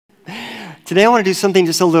Today I want to do something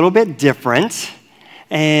just a little bit different.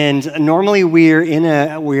 And normally we're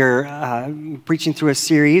preaching through a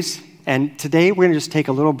series, and today we're going to just take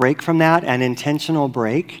a little break from that, an intentional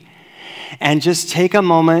break, and just take a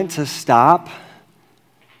moment to stop,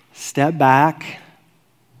 step back,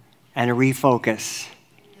 and refocus.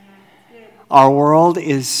 Our world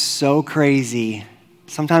is so crazy.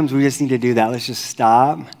 Sometimes we just need to do that. Let's just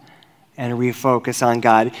stop and refocus on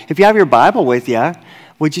God. If you have your Bible with you,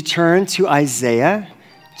 would you turn to Isaiah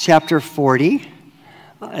chapter 40?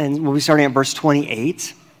 And we'll be starting at verse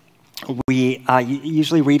 28. We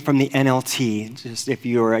usually read from the NLT. Just if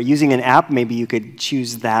you're using an app, maybe you could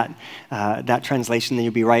choose that translation, then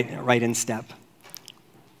you'll be right in step.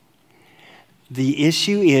 The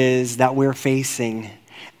issue is that we're facing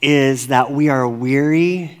is that we are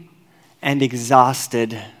weary and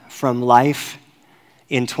exhausted from life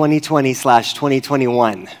in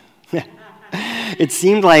 2020/2021. It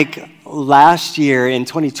seemed like last year in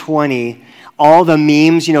 2020, all the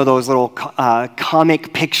memes, those little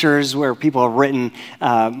comic pictures where people have written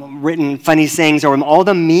funny sayings, or all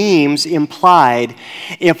the memes implied,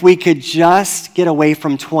 if we could just get away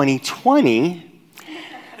from 2020,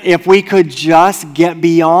 if we could just get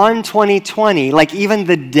beyond 2020, like even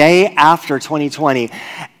the day after 2020,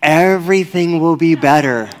 everything will be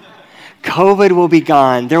better. COVID will be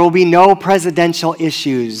gone. There will be no presidential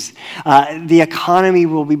issues. The economy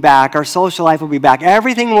will be back. Our social life will be back.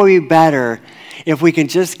 Everything will be better if we can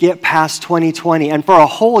just get past 2020. And for a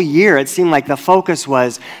whole year, it seemed like the focus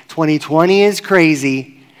was 2020 is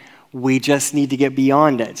crazy. We just need to get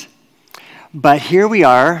beyond it. But here we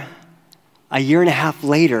are, a year and a half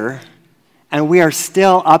later, and we are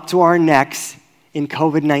still up to our necks in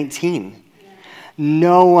COVID-19.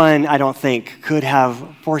 No one, I don't think, could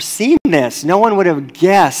have foreseen this. No one would have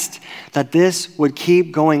guessed that this would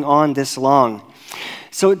keep going on this long.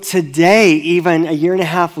 So today, even a year and a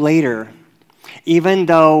half later, even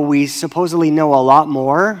though we supposedly know a lot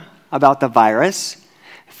more about the virus,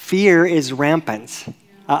 fear is rampant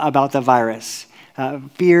about the virus.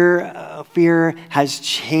 Fear has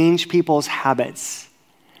changed people's habits.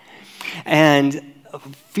 And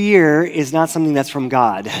fear is not something that's from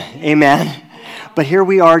God. Amen. But here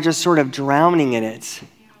we are just sort of drowning in it.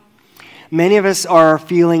 Many of us are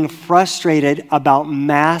feeling frustrated about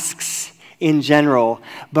masks in general.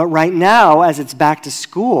 But right now, as it's back to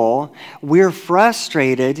school, we're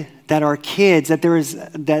frustrated that our kids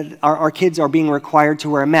are being required to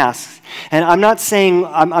wear masks. And I'm not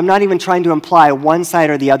even trying to imply one side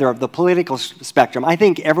or the other of the political spectrum. I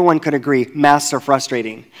think everyone could agree masks are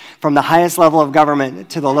frustrating. From the highest level of government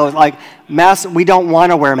to the lowest, like masks, we don't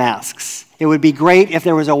want to wear masks. It would be great if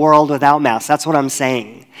there was a world without masks. That's what I'm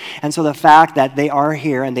saying. And so the fact that they are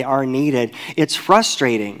here and they are needed, it's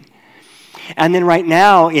frustrating. And then right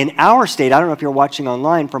now in our state, I don't know if you're watching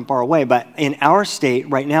online from far away, but in our state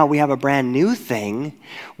right now we have a brand new thing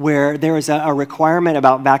where there is a requirement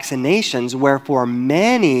about vaccinations where for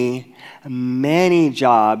many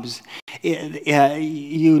jobs,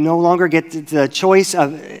 you no longer get the choice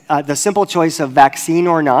of the simple choice of vaccine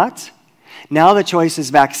or not. Now the choice is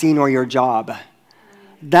vaccine or your job.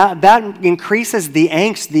 That increases the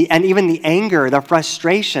angst, and even the anger, the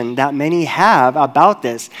frustration that many have about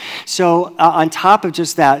this. So on top of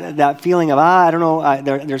just that feeling of, I don't know,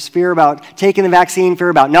 there's fear about taking the vaccine, fear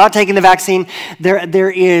about not taking the vaccine,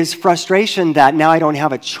 there is frustration that now I don't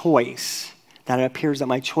have a choice, that it appears that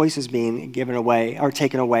my choice is being given away or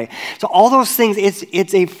taken away. So all those things,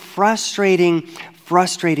 it's a frustrating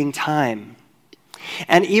time.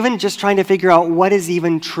 And even just trying to figure out what is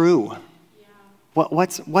even true.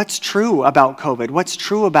 What's true about COVID? What's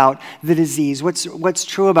true about the disease? What's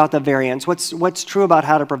true about the variants? What's true about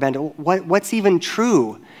how to prevent it? What's even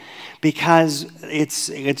true? Because it's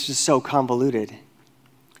just so convoluted.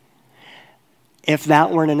 If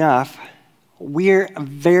that weren't enough, we're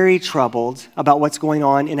very troubled about what's going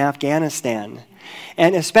on in Afghanistan.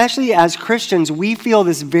 And especially as Christians, we feel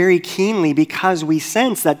this very keenly because we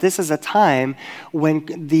sense that this is a time when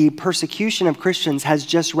the persecution of Christians has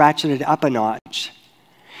just ratcheted up a notch.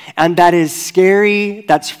 And that is scary,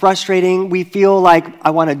 that's frustrating. We feel like I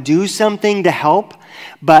want to do something to help,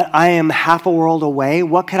 but I am half a world away.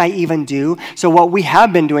 What could I even do? So what we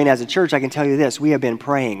have been doing as a church, I can tell you this, we have been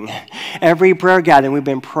praying. Every prayer gathering, we've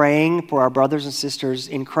been praying for our brothers and sisters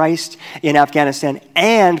in Christ in Afghanistan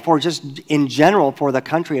and for just in general for the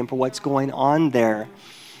country and for what's going on there.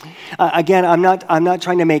 Again, I'm not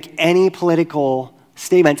trying to make any political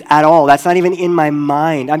statements at all. That's not even in my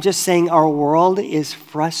mind. I'm just saying our world is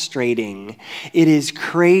frustrating. It is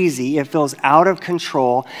crazy. It feels out of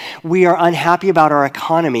control. We are unhappy about our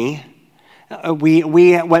economy.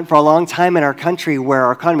 We went for a long time in our country where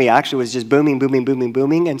our economy actually was just booming, booming, booming,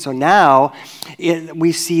 booming. And so now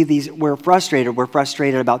we see we're frustrated. We're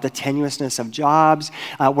frustrated about the tenuousness of jobs.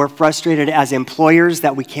 We're frustrated as employers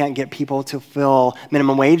that we can't get people to fill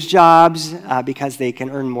minimum wage jobs because they can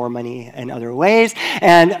earn more money in other ways.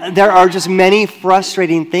 And there are just many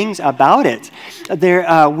frustrating things about it.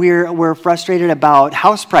 We're frustrated about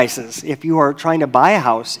house prices. If you are trying to buy a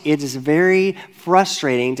house, it is very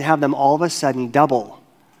frustrating to have them all of a sudden double.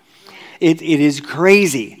 It is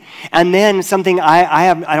crazy. And then something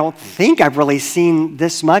I don't think I've really seen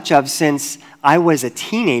this much of since I was a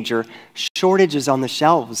teenager, shortages on the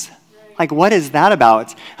shelves. Like, what is that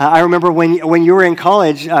about? I remember when you were in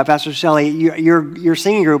college, Pastor Shelley, your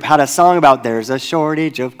singing group had a song about there's a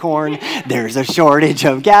shortage of corn, there's a shortage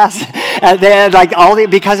of gas. And then,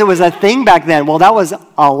 because it was a thing back then. Well, that was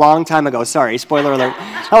a long time ago. Sorry, spoiler alert.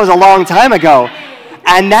 That was a long time ago.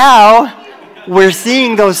 And now we're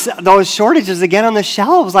seeing those shortages again on the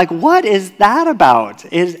shelves. Like, what is that about?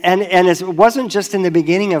 And it wasn't just in the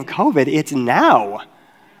beginning of COVID. It's now.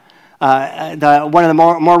 One of the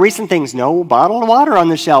more recent things, no bottled water on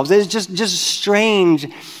the shelves. It's just strange,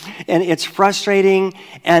 and it's frustrating.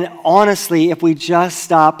 And honestly, if we just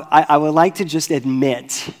stop, I would like to just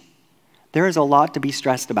admit there is a lot to be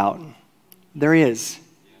stressed about. There is.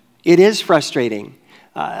 It is frustrating.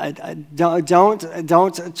 Don't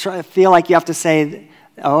feel like you have to say,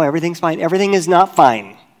 oh, everything's fine. Everything is not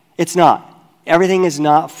fine. It's not. Everything is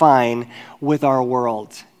not fine with our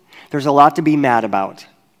world. There's a lot to be mad about.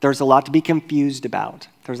 There's a lot to be confused about.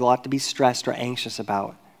 There's a lot to be stressed or anxious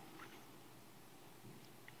about.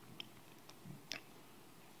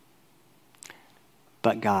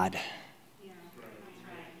 But God.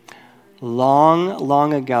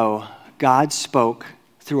 Long ago, God spoke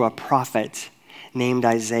through a prophet named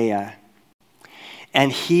Isaiah.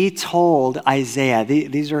 And he told Isaiah,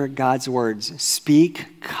 these are God's words,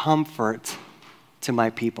 speak comfort to my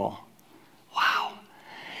people. Wow.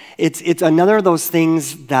 It's another of those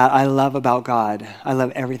things that I love about God. I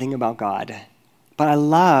love everything about God. But I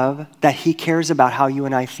love that he cares about how you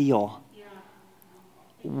and I feel. Yeah.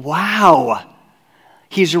 Wow.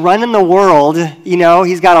 He's running the world,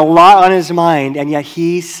 he's got a lot on his mind, and yet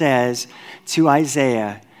he says to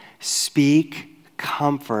Isaiah, speak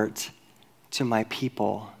comfort to my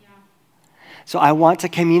people. Yeah. So I want to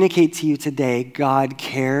communicate to you today, God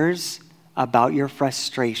cares about your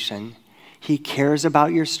frustration. He cares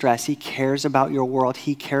about your stress. He cares about your world.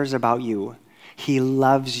 He cares about you. He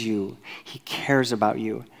loves you. He cares about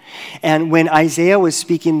you. And when Isaiah was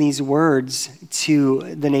speaking these words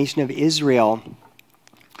to the nation of Israel,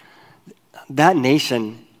 that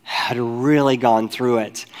nation had really gone through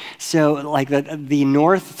it. So the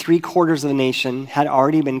north 3/4 of the nation had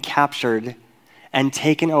already been captured and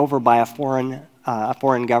taken over by a foreign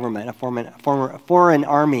government, a foreign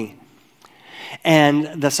army.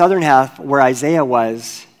 And the southern half, where Isaiah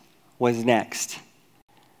was next.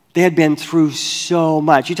 They had been through so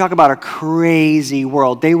much. You talk about a crazy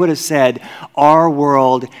world. They would have said, our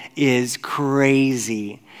world is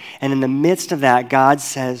crazy. And in the midst of that, God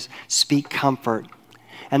says, speak comfort.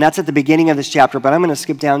 And that's at the beginning of this chapter, but I'm going to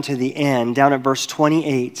skip down to the end, down at verse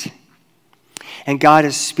 28. And God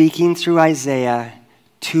is speaking through Isaiah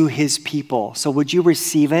to his people. So would you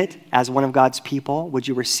receive it as one of God's people? Would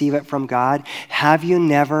you receive it from God? Have you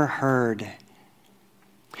never heard?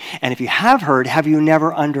 And if you have heard, have you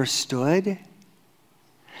never understood?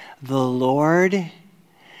 The Lord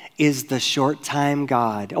is the short-time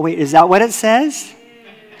God. Oh, wait, is that what it says?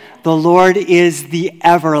 The Lord is the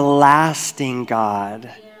everlasting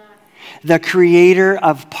God, the creator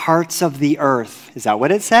of parts of the earth. Is that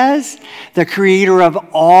what it says? The creator of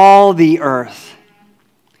all the earth.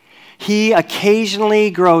 He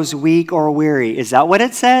occasionally grows weak or weary. Is that what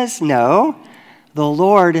it says? No. The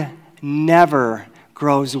Lord never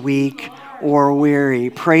grows weak or weary.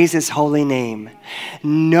 Praise his holy name.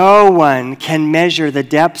 No one can measure the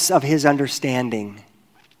depths of his understanding.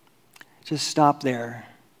 Just stop there.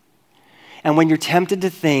 And when you're tempted to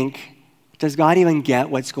think, does God even get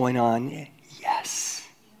what's going on? Yes,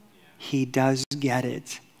 he does get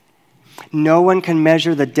it. No one can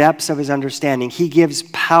measure the depths of his understanding. He gives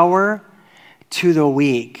power to the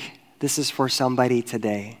weak. This is for somebody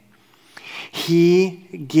today.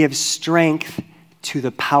 He gives strength to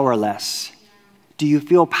the powerless. Do you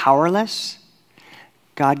feel powerless?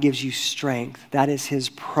 God gives you strength. That is his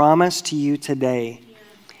promise to you today.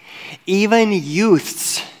 Even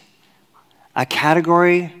youths, a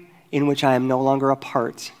category in which I am no longer a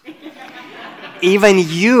part. Even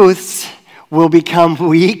youths will become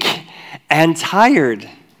weak and tired.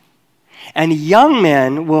 and young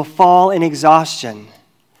men will fall in exhaustion.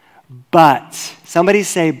 But, somebody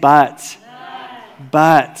say but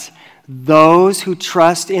those who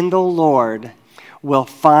trust in the Lord will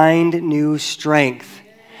find new strength.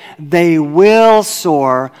 They will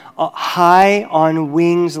soar high on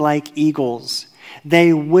wings like eagles.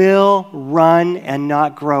 They will run and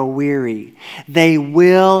not grow weary. They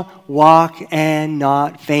will walk and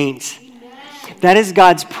not faint. That is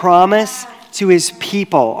God's promise to his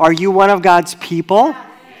people. Are you one of God's people?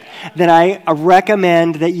 Then I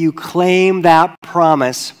recommend that you claim that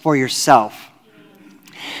promise for yourself.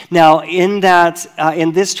 Now, in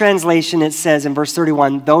this translation, it says in verse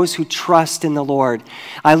 31, those who trust in the Lord.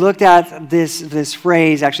 I looked at this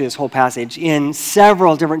phrase, actually this whole passage, in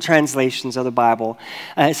several different translations of the Bible.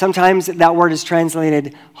 Sometimes that word is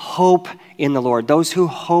translated hope in the Lord, those who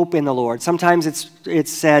hope in the Lord. Sometimes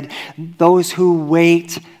it's said those who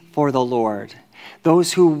wait for the Lord,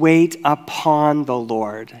 those who wait upon the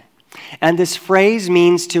Lord. And this phrase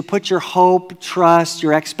means to put your hope, trust,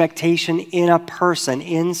 your expectation in a person,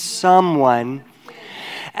 in someone,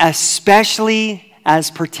 especially as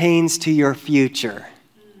pertains to your future.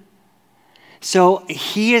 So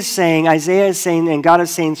he is saying, Isaiah is saying, and God is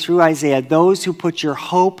saying through Isaiah, those who put your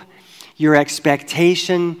hope, your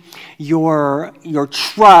expectation, your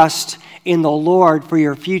trust in the Lord for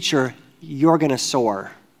your future, you're going to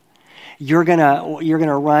soar. You're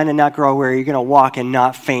gonna run and not grow weary. You're gonna walk and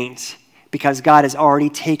not faint, because God has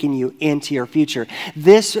already taken you into your future.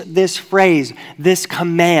 This phrase, this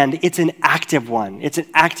command, it's an active one. It's an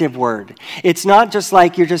active word. It's not just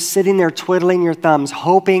like you're just sitting there twiddling your thumbs,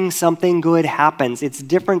 hoping something good happens. It's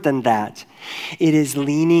different than that. It is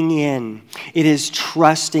leaning in. It is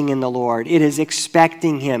trusting in the Lord. It is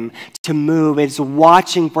expecting him to move. It's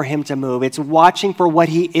watching for him to move. It's watching for what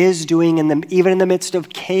he is doing even in the midst of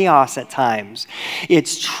chaos at times.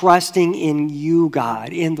 It's trusting in you, God,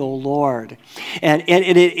 in the Lord. And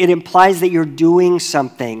it implies that you're doing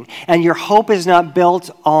something. And your hope is not built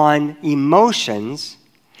on emotions.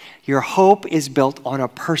 Your hope is built on a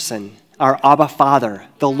person, our Abba Father,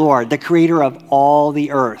 the Lord, the creator of all the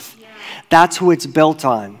earth. That's who it's built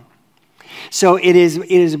on. So it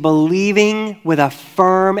is believing with a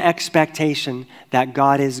firm expectation that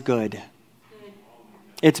God is good.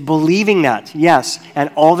 It's believing that, yes, and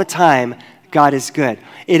all the time, God is good.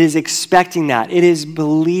 It is expecting that. It is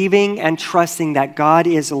believing and trusting that God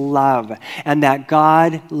is love and that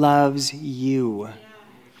God loves you.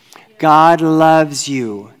 God loves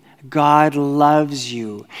you. God loves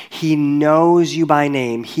you. He knows you by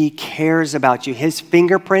name. He cares about you. His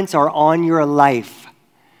fingerprints are on your life.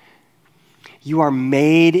 You are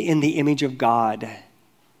made in the image of God.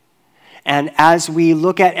 And as we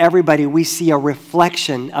look at everybody, we see a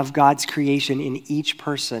reflection of God's creation in each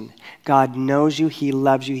person. God knows you. He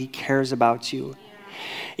loves you. He cares about you.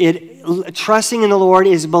 Trusting in the Lord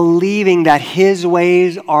is believing that his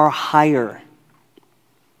ways are higher.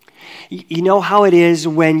 You know how it is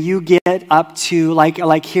when you get up to,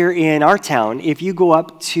 like here in our town, if you go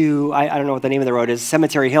up to, I don't know what the name of the road is,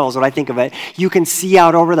 Cemetery Hill is what I think of it, you can see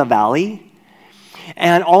out over the valley.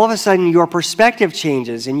 And all of a sudden, your perspective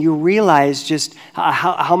changes, and you realize just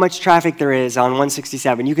how much traffic there is on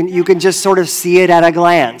 167. You can just sort of see it at a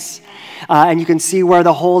glance. And you can see where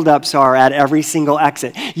the holdups are at every single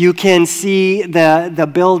exit. You can see the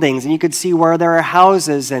buildings, and you can see where there are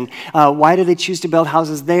houses, and why do they choose to build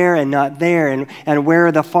houses there and not there, and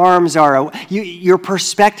where the farms are. Your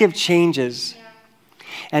perspective changes.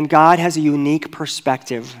 And God has a unique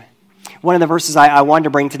perspective. One of the verses I wanted to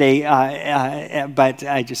bring today, but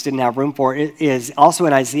I just didn't have room for it, is also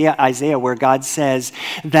in Isaiah, where God says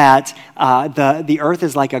that the earth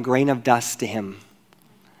is like a grain of dust to him.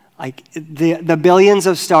 Like the billions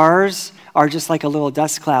of stars are just like a little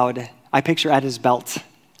dust cloud. I picture at his belt.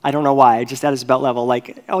 I don't know why, just at his belt level.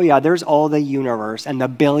 Like, oh yeah, there's all the universe and the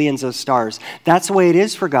billions of stars. That's the way it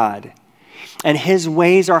is for God. And his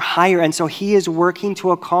ways are higher. And so he is working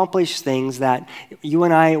to accomplish things that you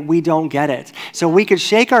and I, we don't get it. So we could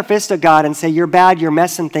shake our fist at God and say, you're bad, you're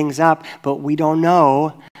messing things up. But we don't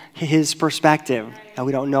know his perspective. And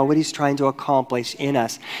we don't know what he's trying to accomplish in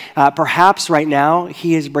us. Perhaps right now,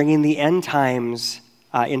 he is bringing the end times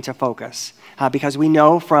into focus. Because we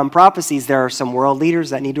know from prophecies there are some world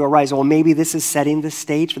leaders that need to arise. Well, maybe this is setting the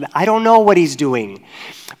stage for that. I don't know what he's doing.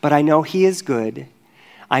 But I know he is good.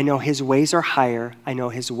 I know his ways are higher. I know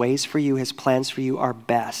his ways for you, his plans for you are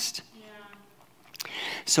best. Yeah.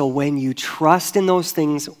 So when you trust in those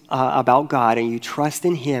things about God and you trust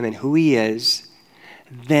in him and who he is,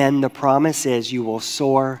 then the promise is you will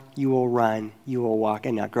soar, you will run, you will walk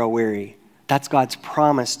and not grow weary. That's God's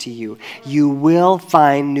promise to you. You will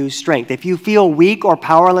find new strength. If you feel weak or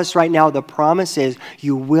powerless right now, the promise is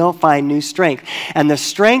you will find new strength. And the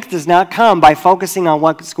strength does not come by focusing on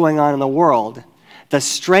what's going on in the world. The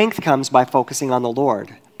strength comes by focusing on the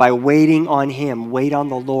Lord, by waiting on Him. Wait on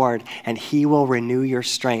the Lord, and He will renew your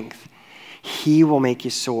strength. He will make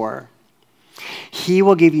you soar. He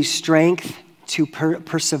will give you strength to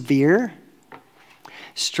persevere,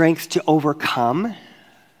 strength to overcome.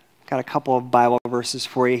 Got a couple of Bible verses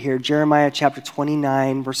for you here. Jeremiah chapter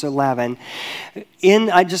 29, verse 11.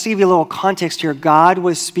 Just to give you a little context here, God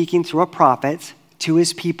was speaking through a prophet to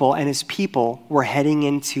His people, and His people were heading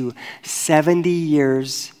into 70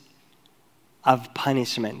 years of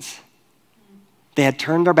punishment. They had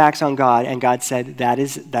turned their backs on God, and God said, that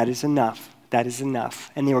is enough. That is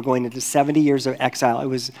enough. And they were going into 70 years of exile.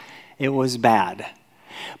 It was bad.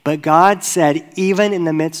 But God said, even in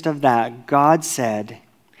the midst of that, God said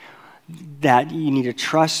that you need to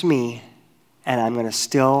trust me, and I'm going to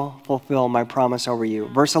still fulfill my promise over you.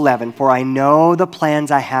 Verse 11, for I know the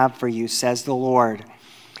plans I have for you, says the Lord.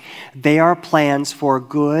 They are plans for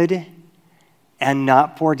good and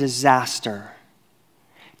not for disaster,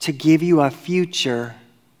 to give you a future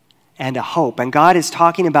and a hope. And God is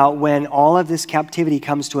talking about when all of this captivity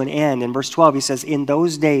comes to an end. In verse 12, He says, in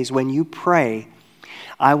those days when you pray,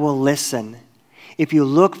 I will listen. If you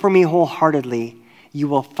look for me wholeheartedly, you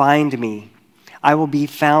will find me. I will be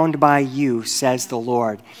found by you, says the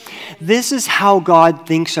Lord. This is how God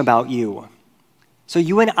thinks about you. So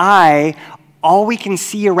you and I, all we can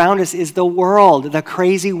see around us is the world, the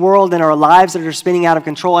crazy world in our lives that are spinning out of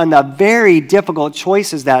control, and the very difficult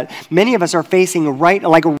choices that many of us are facing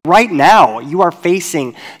right now. You are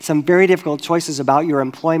facing some very difficult choices about your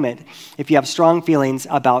employment if you have strong feelings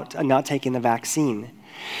about not taking the vaccine.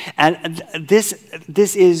 And this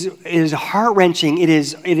is heart-wrenching. It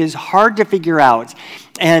is hard to figure out,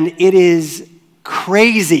 and it is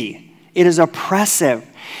crazy. It is oppressive.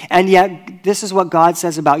 And yet, this is what God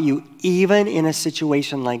says about you, even in a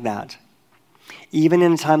situation like that. Even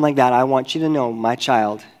in a time like that, I want you to know, my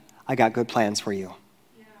child, I got good plans for you.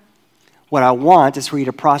 Yeah. What I want is for you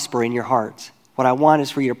to prosper in your heart. What I want is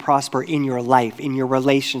for you to prosper in your life, in your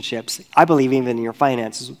relationships. I believe even in your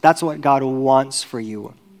finances. That's what God wants for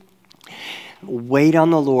you. Wait on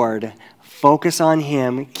the Lord. Focus on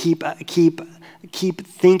Him. Keep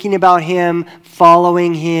thinking about Him,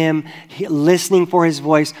 following Him, listening for His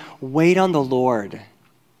voice. Wait on the Lord.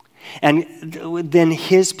 And then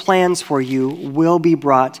His plans for you will be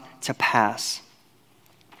brought to pass.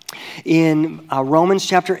 In Romans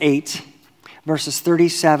chapter 8, verses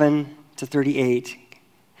 37 to 38,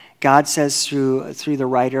 God says through the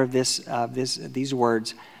writer of these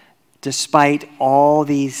words, despite all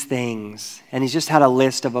these things, and He's just had a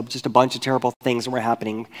list of just a bunch of terrible things that were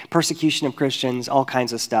happening, persecution of Christians, all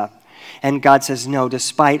kinds of stuff. And God says, no,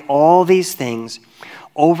 despite all these things,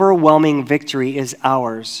 overwhelming victory is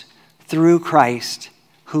ours through Christ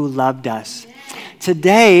who loved us.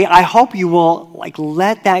 Today, I hope you will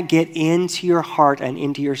let that get into your heart and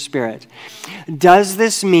into your spirit. Does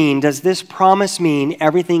this promise mean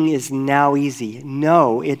everything is now easy?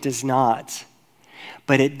 No, it does not.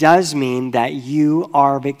 But it does mean that you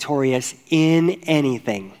are victorious in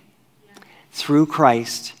anything through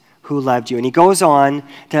Christ who loved you. And he goes on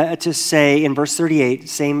to say in verse 38,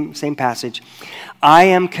 same passage, I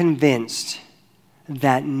am convinced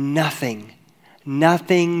that nothing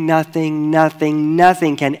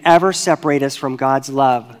can ever separate us from God's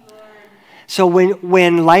love. So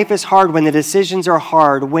when life is hard, when the decisions are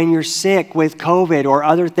hard, when you're sick with COVID or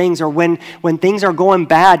other things, or when things are going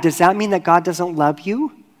bad, does that mean that God doesn't love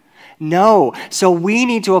you? No. So we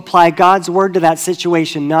need to apply God's word to that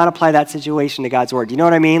situation, not apply that situation to God's word. You know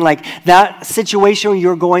what I mean? Like that situation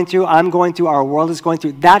you're going through, I'm going through, our world is going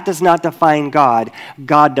through, that does not define God.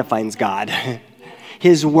 God defines God.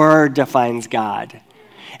 His word defines God.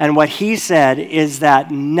 And what he said is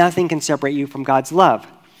that nothing can separate you from God's love.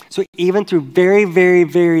 So even through very, very,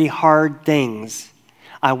 very hard things,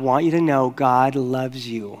 I want you to know God loves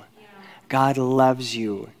you. God loves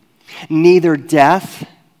you. Neither death,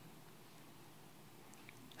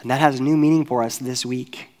 and that has new meaning for us this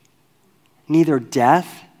week, neither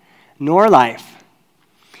death nor life,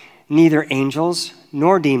 neither angels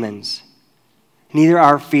nor demons, neither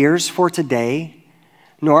our fears for today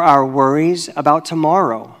nor our worries about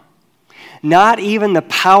tomorrow, not even the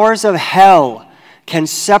powers of hell can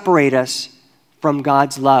separate us from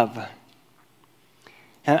God's love.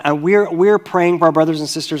 And we're praying for our brothers and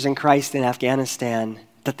sisters in Christ in Afghanistan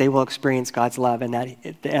that they will experience God's love and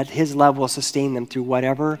that his love will sustain them through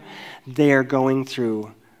whatever they are going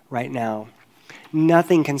through right now.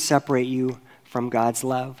 Nothing can separate you from God's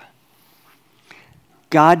love.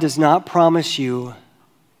 God does not promise you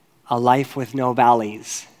a life with no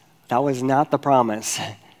valleys. That was not the promise.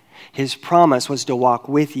 His promise was to walk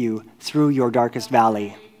with you through your darkest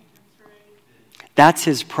valley. That's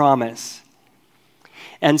his promise.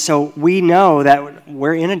 And so we know that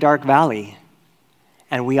we're in a dark valley.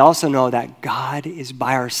 And we also know that God is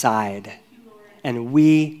by our side. And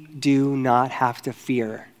we do not have to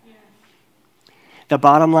fear. The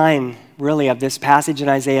bottom line, really, of this passage in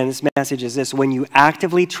Isaiah and this message is this: when you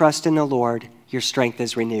actively trust in the Lord, your strength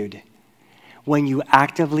is renewed. When you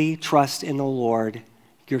actively trust in the Lord,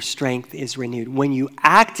 your strength is renewed. When you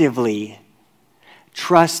actively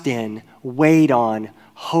trust in, wait on,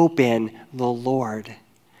 hope in the Lord,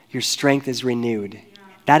 your strength is renewed.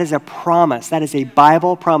 That is a promise. That is a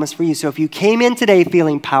Bible promise for you. So if you came in today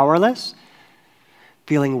feeling powerless,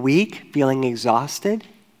 feeling weak, feeling exhausted,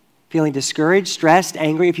 feeling discouraged, stressed,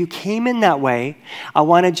 angry, if you came in that way, I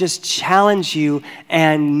want to just challenge you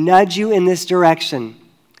and nudge you in this direction.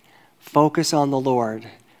 Focus on the Lord.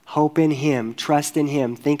 Hope in him. Trust in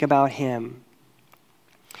him. Think about him.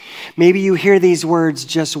 Maybe you hear these words,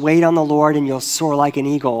 just wait on the Lord and you'll soar like an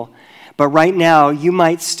eagle. But right now, you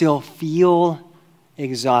might still feel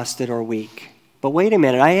exhausted or weak. But wait a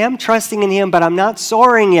minute, I am trusting in him, but I'm not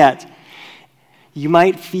soaring yet. You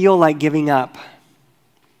might feel like giving up.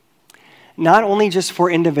 Not only just for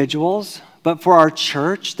individuals, but for our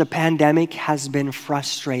church, the pandemic has been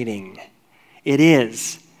frustrating. It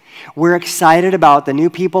is. We're excited about the new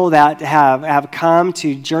people that have come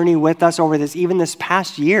to journey with us over even this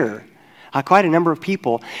past year. Quite a number of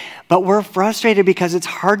people. But we're frustrated because it's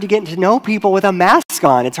hard to get to know people with a mask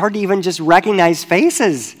on. It's hard to even just recognize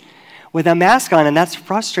faces with a mask on, and that's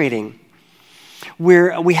frustrating.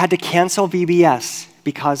 We had to cancel VBS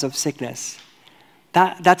because of sickness.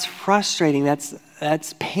 That's frustrating.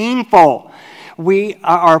 That's painful.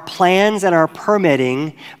 Our plans and our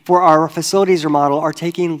permitting for our facilities remodel are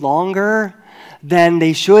taking longer than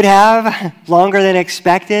they should have, longer than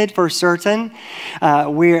expected for certain.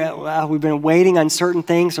 We've been waiting on certain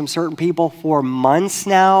things from certain people for months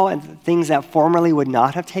now, and things that formerly would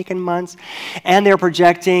not have taken months. And they're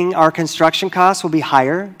projecting our construction costs will be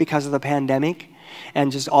higher because of the pandemic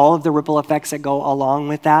and just all of the ripple effects that go along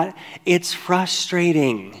with that. It's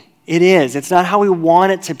frustrating. It is. It's not how we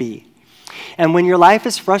want it to be. And when your life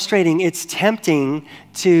is frustrating, it's tempting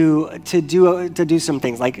to do some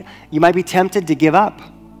things. Like you might be tempted to give up.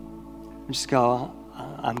 Just go,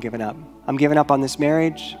 I'm giving up. I'm giving up on this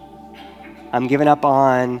marriage. I'm giving up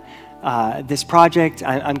on this project.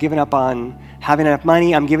 I'm giving up on having enough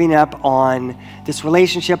money. I'm giving up on this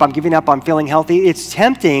relationship. I'm giving up on feeling healthy. It's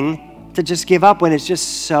tempting to just give up when it's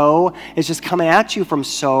just coming at you from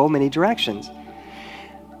so many directions.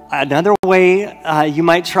 Another way you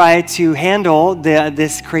might try to handle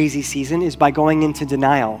this crazy season is by going into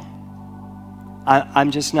denial. I'm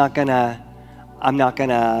not gonna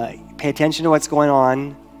pay attention to what's going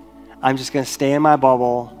on. I'm just gonna stay in my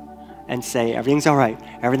bubble and say, everything's all right,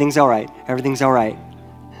 everything's all right, everything's all right.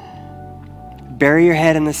 Bury your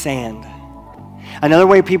head in the sand. Another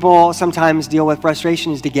way people sometimes deal with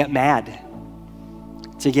frustration is to get mad,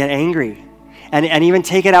 to get angry. And even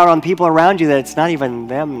take it out on people around you that it's not even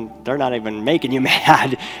them, they're not even making you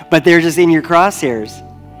mad, but they're just in your crosshairs.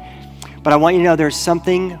 But I want you to know there's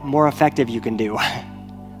something more effective you can do.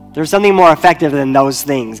 There's something more effective than those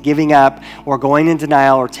things, giving up or going in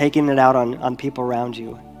denial or taking it out on people around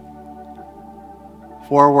you.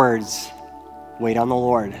 4 words: wait on the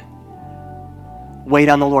Lord. Wait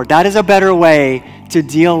on the Lord. That is a better way to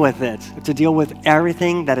deal with it, to deal with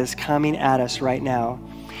everything that is coming at us right now.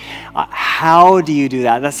 How do you do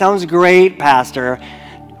that? That sounds great, Pastor.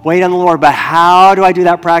 Wait on the Lord, but how do I do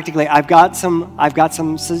that practically? I've got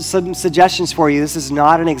some suggestions for you. This is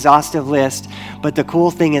not an exhaustive list, but the cool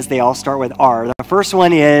thing is they all start with R. The first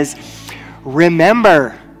one is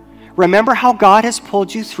remember. Remember how God has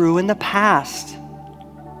pulled you through in the past.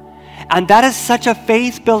 And that is such a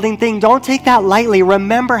faith-building thing. Don't take that lightly.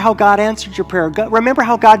 Remember how God answered your prayer. Remember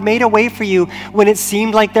how God made a way for you when it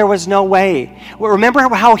seemed like there was no way. Remember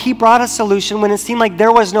how he brought a solution when it seemed like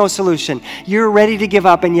there was no solution. You're ready to give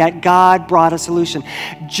up, and yet God brought a solution.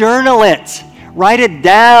 Journal it. Write it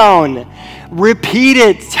down. Repeat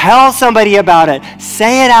it. Tell somebody about it.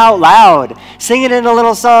 Say it out loud. Sing it in a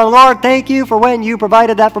little song. Lord, thank you for when you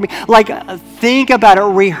provided that for me. Think about it.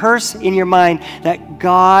 Rehearse in your mind that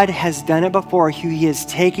God has done it before. He has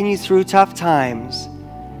taken you through tough times,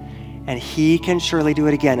 and he can surely do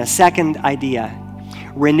it again. A second idea: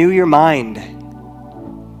 renew your mind.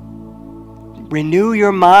 Renew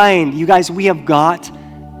your mind. You guys, we have got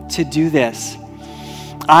to do this.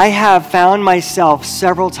 I have found myself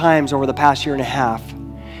several times over the past year and a half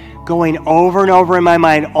going over and over in my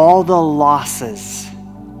mind all the losses.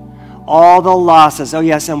 All the losses. Oh,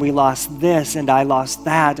 yes, and we lost this, and I lost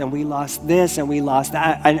that, and we lost this, and we lost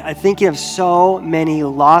that. I think of so many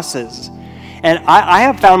losses. And I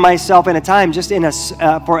have found myself in a time, just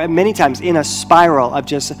for many times, in a spiral of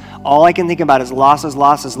just all I can think about is losses,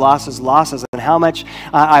 losses, losses, losses, and how much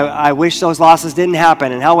I wish those losses didn't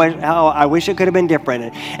happen, and how I wish it could have been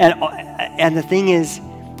different. And the thing is,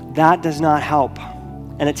 that does not help,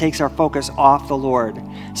 and it takes our focus off the Lord.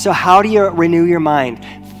 So how do you renew your mind?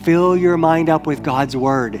 Fill your mind up with God's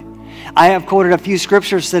word. I have quoted a few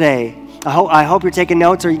scriptures today. I hope you're taking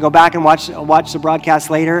notes, or you can go back and watch the broadcast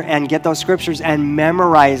later and get those scriptures and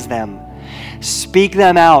memorize them. Speak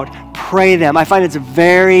them out. Pray them. I find it's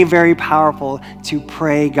very, very powerful to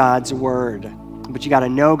pray God's word. But you got to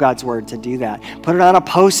know God's word to do that. Put it on a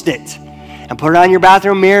Post-it and put it on your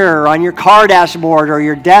bathroom mirror or on your car dashboard or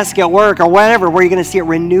your desk at work or whatever, where you're going to see it.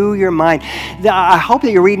 Renew your mind. I hope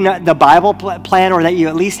that you're reading the Bible plan, or that you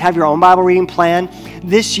at least have your own Bible reading plan.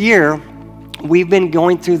 This year, we've been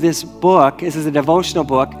going through this book. This is a devotional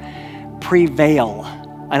book, Prevail.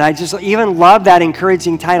 And I just even love that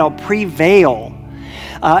encouraging title, Prevail.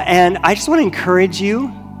 And I just want to encourage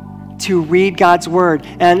you to read God's word.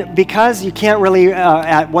 And because you can't really,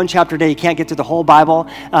 at one chapter a day, you can't get through the whole Bible,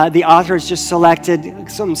 the author has just selected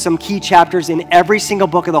some key chapters in every single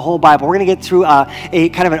book of the whole Bible. We're going to get through a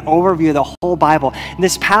kind of an overview of the whole Bible. And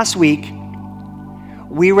this past week,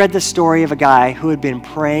 we read the story of a guy who had been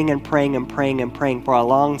praying and praying and praying and praying for a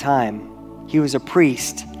long time. He was a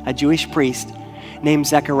priest, a Jewish priest named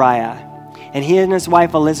Zechariah. And he and his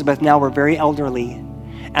wife Elizabeth now were very elderly.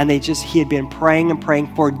 And he had been praying and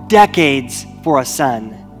praying for decades for a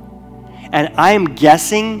son. And I am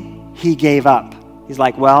guessing he gave up. He's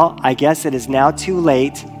like, well, I guess it is now too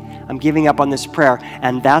late. I'm giving up on this prayer.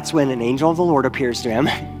 And that's when an angel of the Lord appears to him,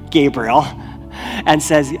 Gabriel, and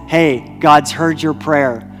says, hey, God's heard your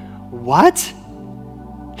prayer. What?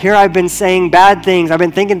 Here I've been saying bad things. I've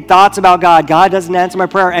been thinking thoughts about God. God doesn't answer my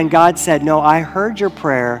prayer. And God said, no, I heard your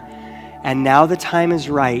prayer, and now the time is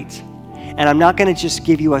right. And I'm not going to just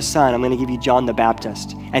give you a son. I'm going to give you John the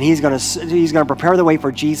Baptist. And he's going to prepare the way for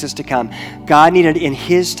Jesus to come. God needed in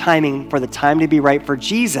his timing for the time to be right for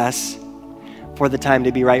Jesus, for the time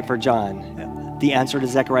to be right for John. The answer to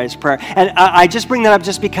Zechariah's prayer. And I just bring that up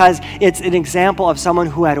just because it's an example of someone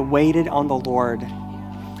who had waited on the Lord,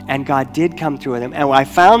 and God did come through with him. And I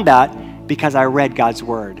found that because I read God's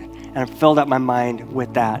word, and I filled up my mind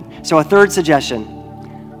with that. So a third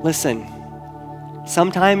suggestion, listen,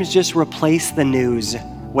 sometimes just replace the news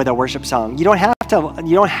with a worship song. You don't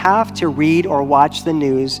have to read or watch the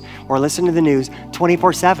news or listen to the news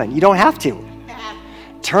 24/7. You don't have to.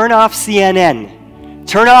 Turn off CNN.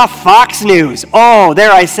 Turn off Fox News. Oh,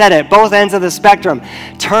 there I said it. Both ends of the spectrum.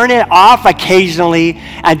 Turn it off occasionally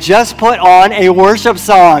and just put on a worship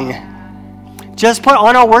song. Just put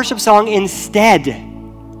on a worship song instead.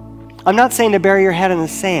 I'm not saying to bury your head in the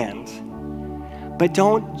sand, but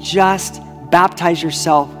don't just baptize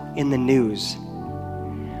yourself in the news.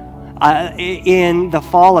 In the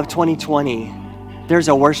fall of 2020, there's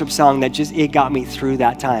a worship song that it got me through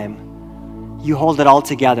that time. You hold it all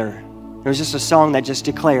together. There was just a song that just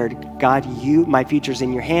declared, God, my future's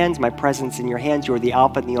in your hands, my presence in your hands, you're the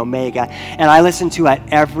Alpha and the Omega. And I listened to it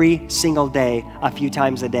every single day, a few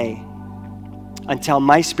times a day, until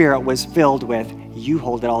my spirit was filled with, you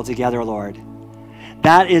hold it all together, Lord.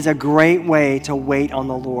 That is a great way to wait on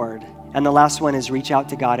the Lord. And the last one is reach out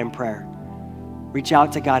to God in prayer. Reach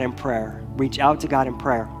out to God in prayer. Reach out to God in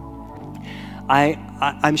prayer.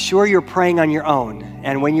 I'm sure you're praying on your own.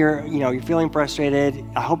 And when you're feeling frustrated,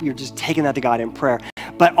 I hope you're just taking that to God in prayer.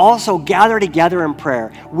 But also gather together in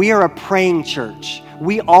prayer. We are a praying church.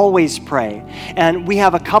 We always pray. And we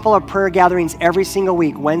have a couple of prayer gatherings every single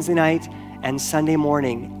week, Wednesday night and Sunday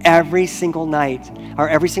morning. Every single night, or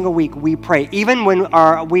every single week, we pray. Even when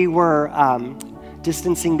we were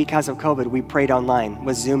distancing because of COVID, we prayed online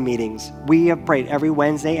with Zoom meetings. We have prayed every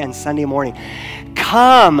Wednesday and Sunday morning.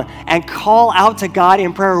 Come and call out to God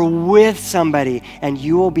in prayer with somebody, and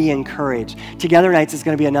you will be encouraged. Together Nights is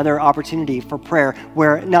going to be another opportunity for prayer,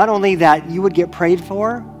 where not only that you would get prayed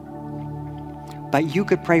for, but you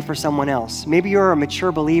could pray for someone else. Maybe you're a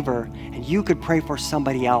mature believer, and you could pray for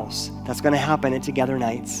somebody else. That's going to happen at Together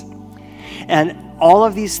Nights. And all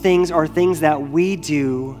of these things are things that we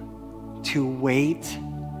do to wait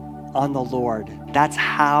on the Lord. That's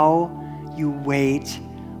how you wait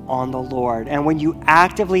on the Lord. And when you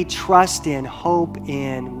actively trust in, hope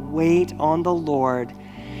in, wait on the Lord,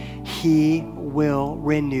 He will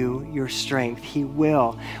renew your strength. He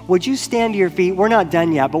will. Would you stand to your feet? We're not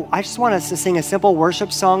done yet, but I just want us to sing a simple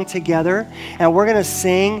worship song together, and we're going to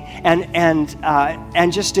sing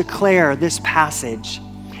and just declare this passage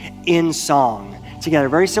in song together.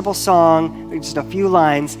 Very simple song, just a few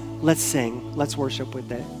lines. Let's sing. Let's worship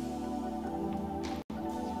with it.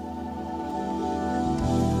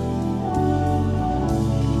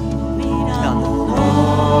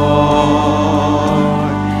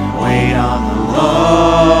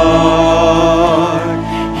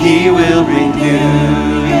 He will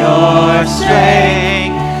renew your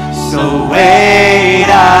strength. So wait,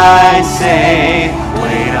 I say,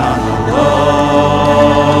 wait on the Lord.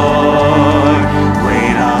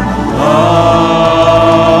 Wait on the Lord.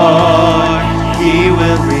 He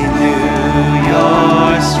will renew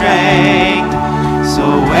your strength. So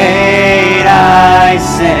wait, I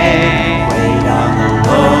say, wait on the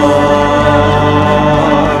Lord.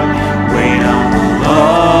 Wait on the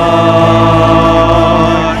Lord.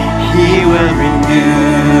 He will renew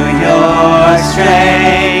your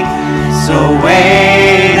strength. So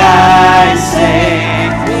wait, I say,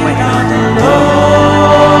 wait on the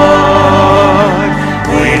Lord.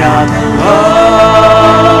 Wait on the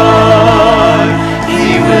Lord. He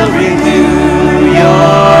will renew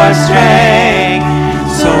your strength.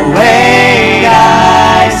 So wait,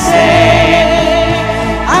 I say,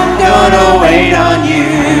 I'm gonna wait on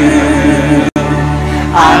you.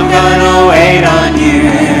 I'm gonna wait on you.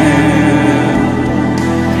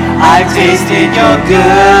 I've tasted your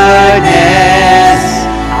goodness.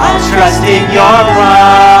 I'll trust in your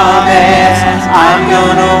promise. I'm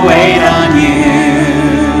gonna wait on you.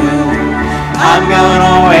 I'm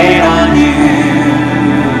gonna wait on you.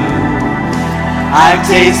 I've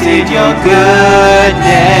tasted your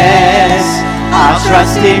goodness. I'll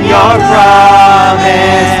trust in your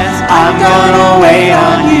promise. I'm gonna wait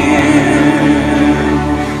on you.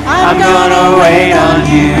 I'm gonna wait on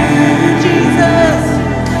you, Jesus.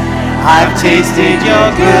 I've tasted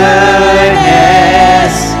your goodness.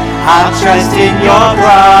 I'll trust in your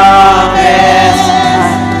promise.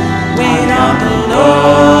 Wait on the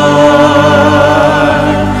Lord.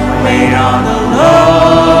 Wait on the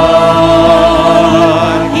Lord.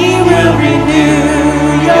 He will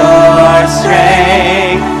renew your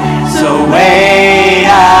strength. So wait,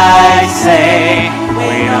 I say,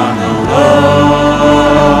 wait on the Lord.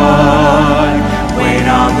 Wait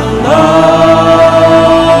on the Lord.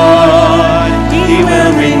 He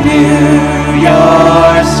will renew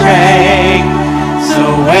your strength. So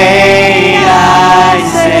wait, I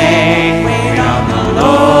say, wait on the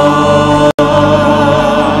Lord.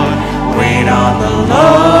 Wait on the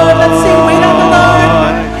Lord. Let's sing, wait on the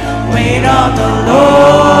Lord. Wait on the Lord.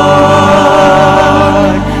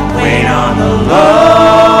 Wait on the Lord.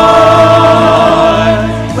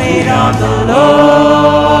 Wait on the Lord.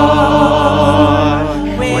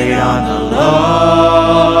 Wait on the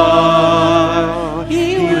Lord. He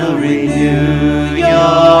will renew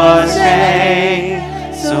your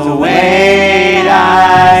strength. So wait,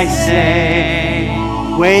 I say.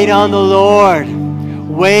 Wait on the Lord.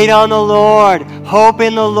 Wait on the Lord. Hope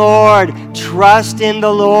in the Lord. Trust in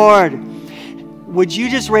the Lord. Would you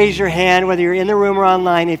just raise your hand, whether you're in the room or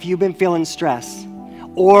online, if you've been feeling stress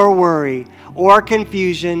or worry or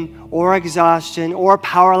confusion or exhaustion or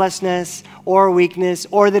powerlessness or weakness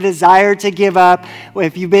or the desire to give up,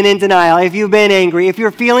 if you've been in denial, if you've been angry, if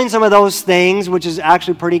you're feeling some of those things, which is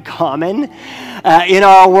actually pretty common in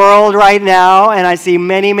our world right now, and I see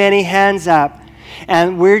many, many hands up,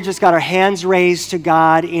 and we're just got our hands raised to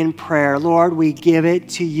God in prayer. Lord, we give it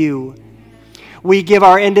to you. We give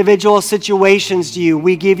our individual situations to you.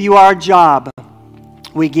 We give you our job.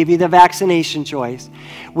 We give you the vaccination choice.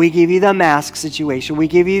 We give you the mask situation. We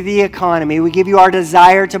give you the economy. We give you our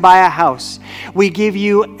desire to buy a house. We give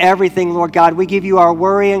you everything, Lord God. We give you our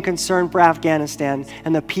worry and concern for Afghanistan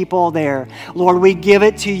and the people there. Lord, we give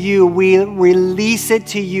it to you. We release it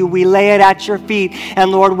to you. We lay it at your feet.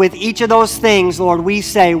 And Lord, with each of those things, Lord, we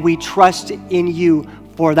say we trust in you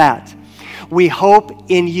for that. We hope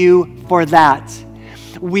in you for that.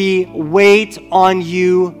 We wait on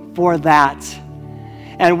you for that.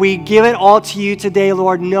 And we give it all to you today,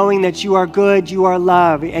 Lord, knowing that you are good, you are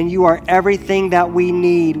love, and you are everything that we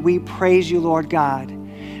need. We praise you, Lord God.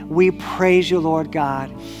 We praise you, Lord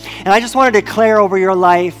God. And I just want to declare over your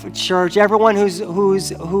life, church, everyone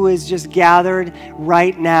who is just gathered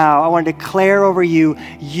right now, I want to declare over you,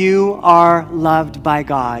 you are loved by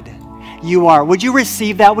God. You are. Would you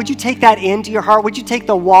receive that? Would you take that into your heart? Would you take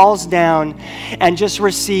the walls down and just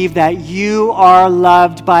receive that you are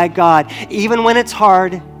loved by God? Even when it's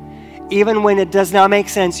hard, even when it does not make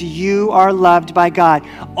sense, you are loved by God.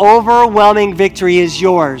 Overwhelming victory is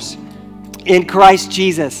yours in Christ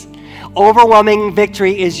Jesus. Overwhelming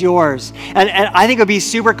victory is yours. And I think it would be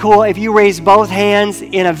super cool if you raise both hands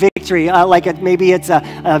in a victory, maybe it's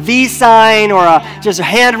a V sign or just a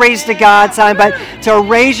hand raised to God sign, but to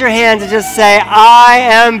raise your hands and just say, I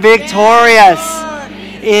am victorious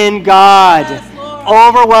in God.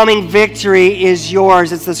 Overwhelming victory is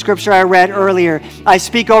yours. It's the scripture I read earlier. I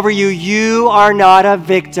speak over you. You are not a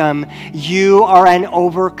victim. You are an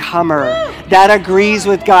overcomer. That agrees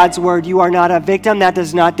with God's word. You are not a victim. That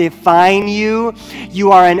does not define you.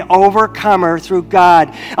 You are an overcomer through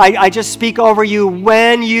God. I just speak over you.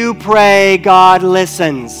 When you pray, God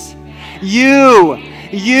listens.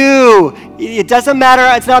 It doesn't matter.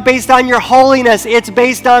 It's not based on your holiness. It's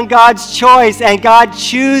based on God's choice. And God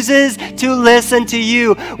chooses to listen to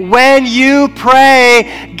you. When you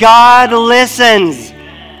pray, God listens.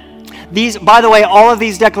 By the way, all of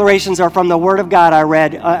these declarations are from the Word of God I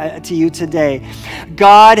read to you today.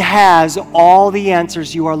 God has all the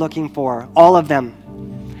answers you are looking for. All of them.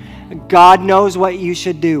 God knows what you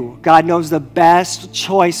should do. God knows the best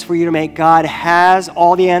choice for you to make. God has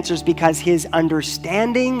all the answers because his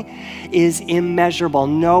understanding is immeasurable.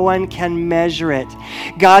 No one can measure it.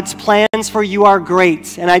 God's plans for you are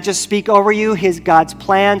great. And I just speak over you. God's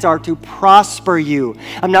plans are to prosper you.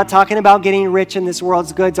 I'm not talking about getting rich in this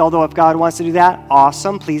world's goods, although if God wants to do that,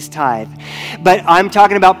 awesome, please tithe. But I'm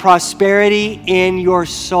talking about prosperity in your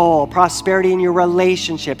soul, prosperity in your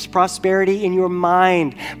relationships, prosperity in your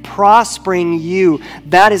mind, prospering you.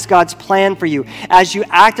 That is God's plan for you. As you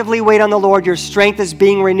actively wait on the Lord, your strength is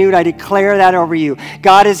being renewed. I declare that over you.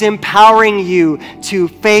 God is empowering you to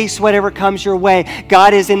face whatever comes your way.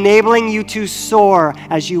 God is enabling you to soar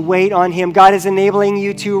as you wait on him. God is enabling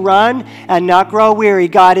you to run and not grow weary.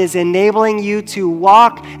 God is enabling you to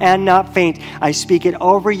walk and not faint. I speak it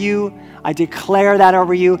over you. I declare that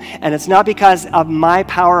over you. And it's not because of my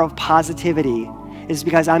power of positivity. It's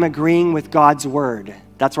because I'm agreeing with God's word.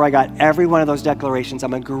 That's where I got every one of those declarations.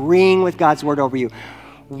 I'm agreeing with God's word over you.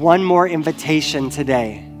 One more invitation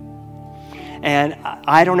today. And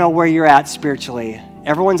I don't know where you're at spiritually.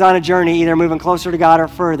 Everyone's on a journey, either moving closer to God or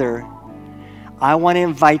further. I want to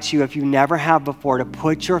invite you, if you never have before, to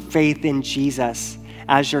put your faith in Jesus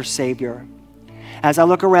as your Savior. As I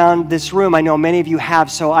look around this room, I know many of you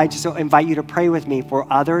have, so I just invite you to pray with me for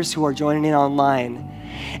others who are joining in online.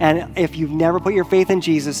 And if you've never put your faith in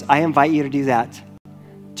Jesus, I invite you to do that.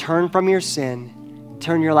 Turn from your sin,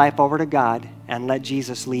 turn your life over to God, and let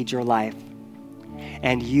Jesus lead your life.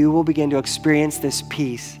 And you will begin to experience this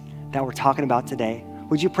peace that we're talking about today.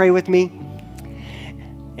 Would you pray with me?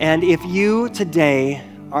 And if you today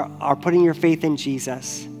are putting your faith in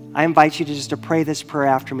Jesus, I invite you to pray this prayer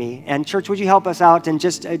after me. And church, would you help us out and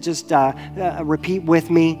just repeat with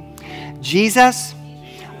me? Jesus,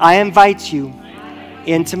 I invite you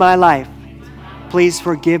into my life. Please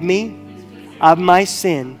forgive me of my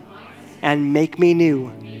sin and make me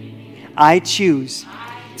new. I choose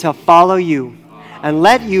to follow you and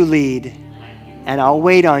let you lead, and I'll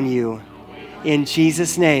wait on you. In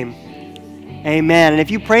Jesus' name, amen. And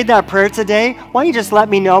if you prayed that prayer today, why don't you just let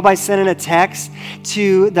me know by sending a text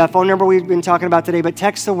to the phone number we've been talking about today, but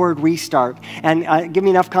text the word restart and give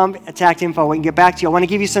me enough contact info. We can get back to you. I want to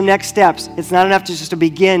give you some next steps. It's not enough just to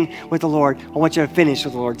begin with the Lord. I want you to finish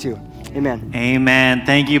with the Lord too. Amen. Amen.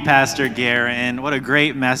 Thank you, Pastor Ghryn. What a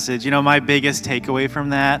great message. You know, my biggest takeaway from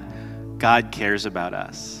that, God cares about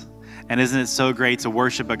us. And isn't it so great to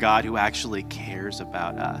worship a God who actually cares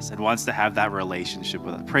about us and wants to have that relationship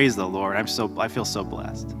with us? Praise the Lord. I feel so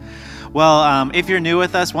blessed. Well, if you're new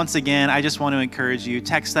with us, once again, I just want to encourage you,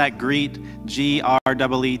 text that GREET,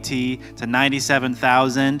 G-R-E-E-T, to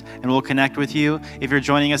 97,000, and we'll connect with you. If you're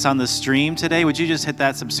joining us on the stream today, would you just hit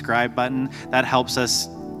that subscribe button? That helps us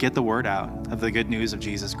get the word out of the good news of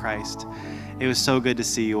Jesus Christ. It was so good to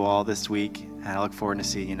see you all this week, and I look forward to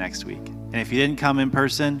seeing you next week. And if you didn't come in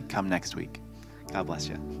person, come next week. God bless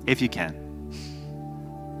you, if you can.